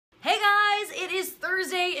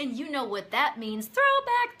and you know what that means.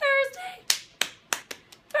 Throwback Thursday!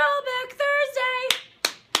 Throwback Thursday!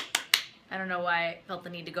 I don't know why I felt the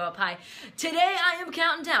need to go up high. Today I am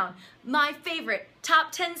counting down my favorite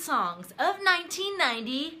top 10 songs of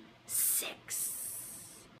 1996.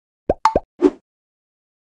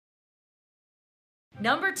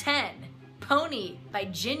 Number 10, Pony by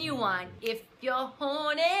Ginuwine. If you're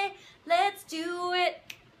horny, let's do it.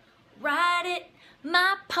 Ride it,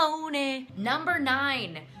 my pony. Number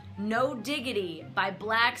 9, No Diggity by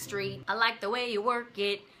Blackstreet. I like the way you work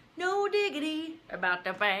it. No diggity, about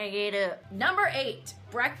to bang it up. Number 8,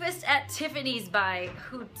 Breakfast at Tiffany's by,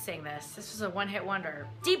 who sang this? This was a one-hit wonder.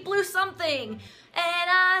 Deep Blue Something. And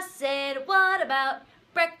I said, what about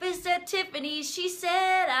Breakfast at Tiffany's? She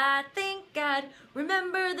said, I think I'd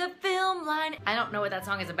remember the film line. I don't know what that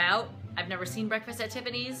song is about. I've never seen Breakfast at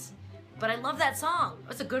Tiffany's, but I love that song. It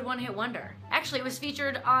was a good one-hit wonder. Actually, it was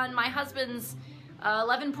featured on my husband's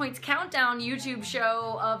 11 Points Countdown YouTube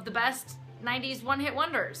show of the best 90s one-hit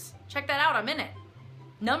wonders. Check that out, I'm in it.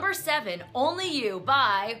 Number 7, Only You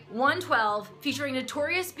by 112, featuring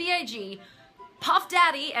Notorious B.I.G., Puff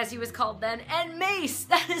Daddy, as he was called then, and Mace.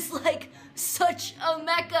 That is like such a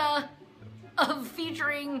mecca of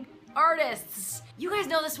featuring artists. You guys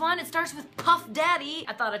know this one? It starts with Puff Daddy.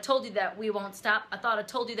 I thought I told you that we won't stop. I thought I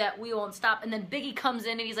told you that we won't stop. And then Biggie comes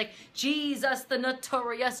in and he's like, Jesus the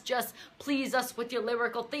Notorious, just please us with your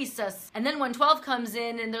lyrical thesis. And then 112 comes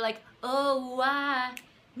in and they're like, oh, I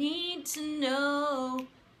need to know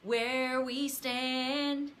where we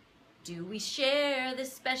stand. Do we share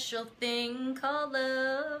this special thing called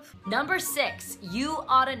love? Number 6, You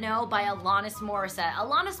Oughta Know by Alanis Morissette.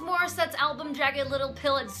 Alanis Morissette's album Jagged Little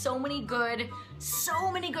Pill had so many good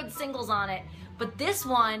singles on it. But this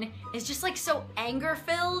one is just like so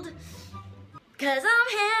anger-filled. Cause I'm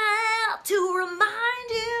here to remind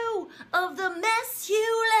you of the mess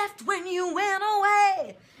you left when you went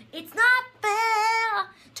away. It's not fair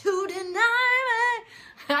to deny me.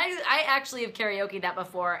 I actually have karaoke'd that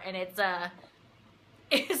before, and it's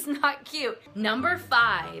not cute. Number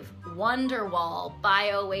 5, Wonderwall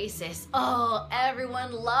by Oasis. Oh,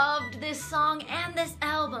 everyone loved this song and this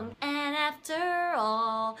album. And after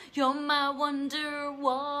all, you're my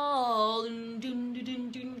Wonderwall.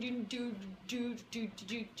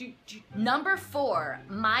 Number 4,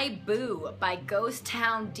 My Boo by Ghost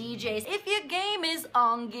Town DJs. If your game is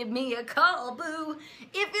on, give me a call, boo.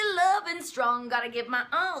 If you're loving strong, gotta give my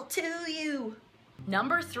all to you.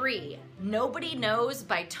 Number 3, Nobody Knows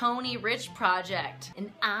by Tony Rich Project.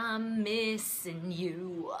 And I'm missing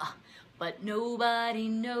you, but nobody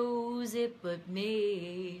knows it but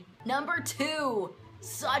me. Number 2,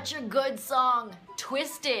 such a good song,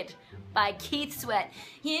 Twisted by Keith Sweat.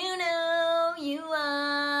 You know you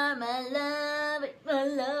are my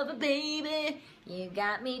lover, baby. You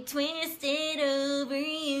got me twisted over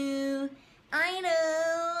you. I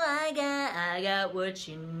know I got what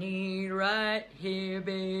you need right here,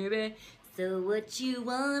 baby. So what you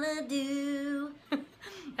wanna do?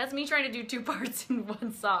 That's me trying to do 2 parts in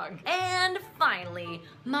one song. And finally,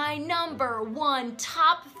 my number 1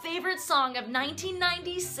 top favorite song of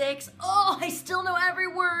 1996. Oh, I still know every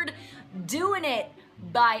word. Doing It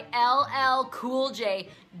by LL Cool J.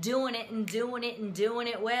 Doing it and doing it and doing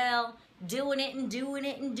it well. Doing it and doing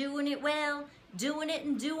it and doing it well. Doing it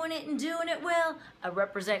and doing it and doing it well. I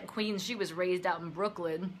represent Queens. She was raised out in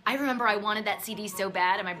Brooklyn. I remember I wanted that CD so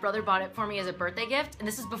bad, and my brother bought it for me as a birthday gift. And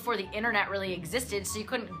this is before the internet really existed, so you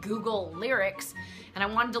couldn't Google lyrics. And I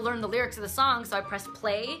wanted to learn the lyrics of the song, so I pressed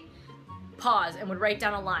play, pause, and would write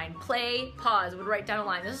down a line. Play, pause, would write down a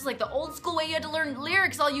line. This is like the old school way you had to learn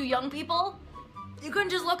lyrics, all you young people. You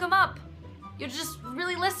couldn't just look them up. You had to just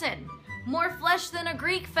really listen. More flesh than a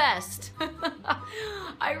Greek fest.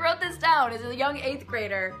 I wrote this down as a young 8th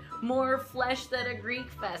grader. More flesh than a Greek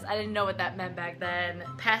fest. I didn't know what that meant back then.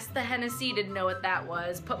 Past the Hennessy, didn't know what that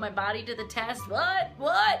was. Put my body to the test.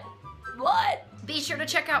 What? Be sure to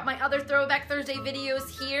check out my other Throwback Thursday videos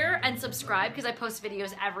here and subscribe because I post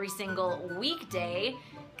videos every single weekday.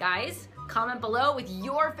 Guys, comment below with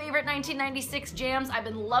your favorite 1996 jams. I've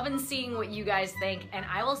been loving seeing what you guys think, and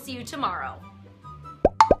I will see you tomorrow.